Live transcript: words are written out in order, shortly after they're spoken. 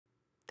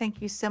Thank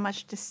you so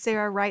much to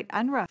Sarah Wright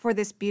Unruh for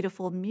this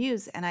beautiful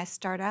muse. And I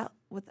start out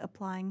with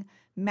applying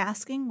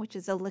masking, which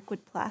is a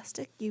liquid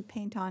plastic you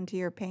paint onto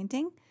your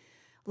painting.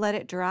 Let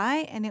it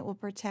dry and it will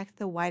protect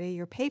the white of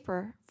your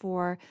paper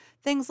for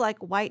things like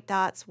white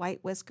dots,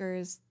 white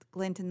whiskers,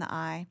 glint in the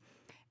eye.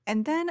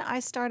 And then I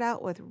start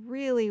out with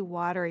really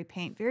watery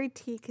paint, very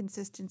tea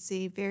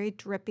consistency, very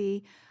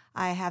drippy.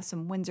 I have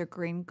some Winsor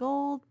green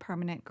gold,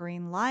 permanent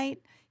green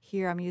light.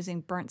 Here I'm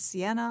using burnt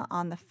sienna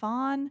on the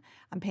fawn.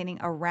 I'm painting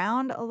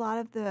around a lot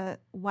of the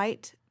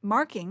white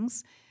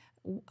markings.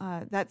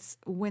 That's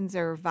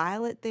Winsor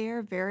violet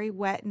there, very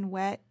wet and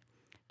wet.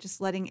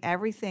 Just letting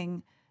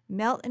everything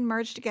melt and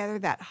merge together.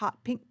 That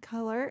hot pink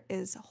color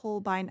is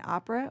Holbein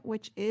Opera,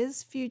 which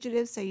is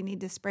fugitive, so you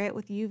need to spray it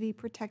with UV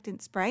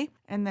protectant spray.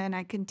 And then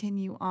I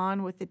continue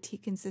on with the tea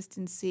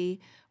consistency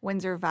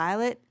Winsor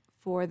Violet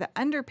for the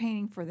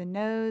underpainting for the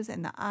nose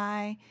and the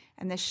eye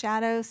and the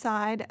shadow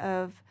side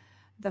of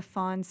the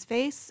fawn's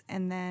face,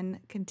 and then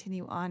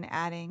continue on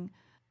adding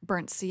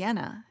burnt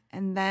sienna.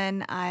 And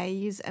then I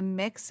use a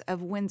mix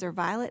of Winsor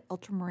Violet,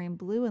 ultramarine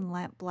blue, and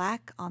lamp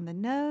black on the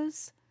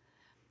nose.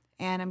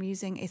 And I'm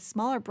using a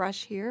smaller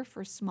brush here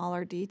for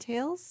smaller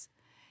details.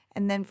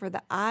 And then for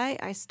the eye,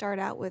 I start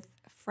out with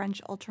French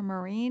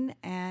ultramarine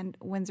and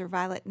Winsor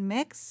Violet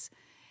mix.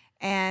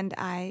 And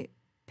I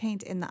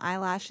paint in the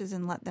eyelashes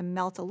and let them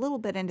melt a little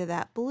bit into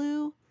that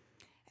blue.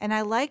 And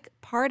I like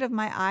part of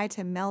my eye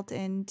to melt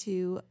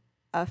into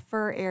a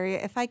fur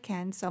area if I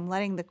can. So I'm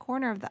letting the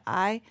corner of the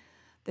eye,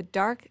 the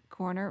dark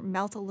corner,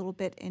 melt a little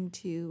bit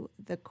into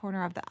the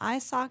corner of the eye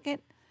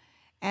socket.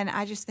 And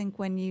I just think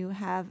when you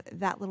have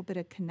that little bit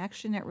of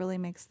connection, it really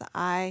makes the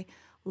eye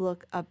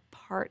look a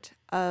part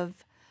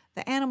of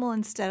the animal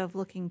instead of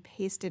looking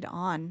pasted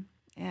on.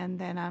 And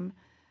then I'm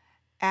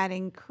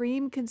adding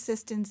cream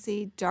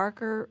consistency,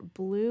 darker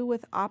blue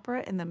with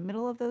opera in the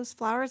middle of those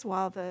flowers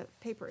while the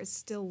paper is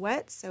still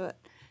wet. So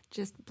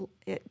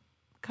it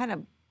kind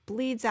of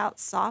bleeds out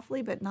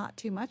softly, but not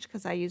too much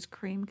because I use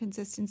cream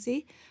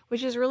consistency,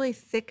 which is really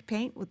thick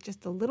paint with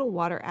just a little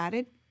water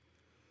added.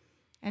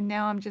 And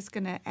now I'm just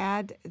going to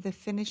add the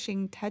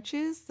finishing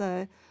touches.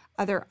 The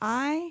other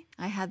eye,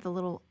 I had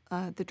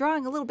the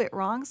drawing a little bit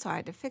wrong, so I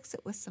had to fix it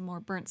with some more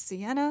burnt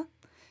sienna.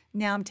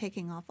 Now I'm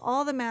taking off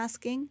all the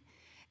masking.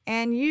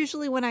 And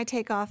usually when I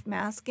take off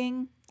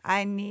masking,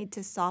 I need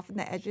to soften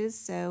the edges.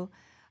 So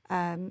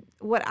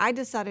what I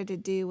decided to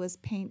do was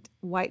paint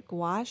white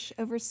gouache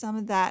over some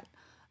of that,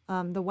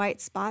 the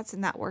white spots,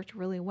 and that worked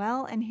really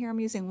well. And here I'm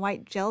using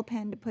white gel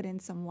pen to put in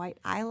some white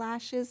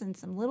eyelashes and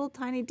some little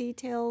tiny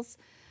details.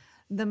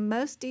 The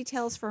most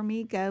details for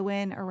me go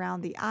in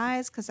around the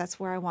eyes because that's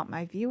where I want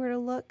my viewer to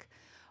look.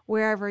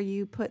 Wherever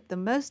you put the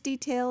most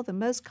detail, the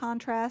most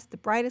contrast, the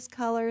brightest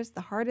colors,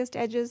 the hardest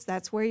edges,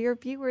 that's where your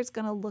viewer is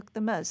going to look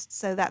the most.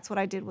 So that's what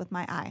I did with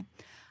my eye.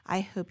 I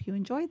hope you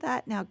enjoyed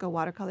that. Now go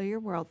watercolor your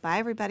world. Bye,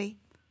 everybody.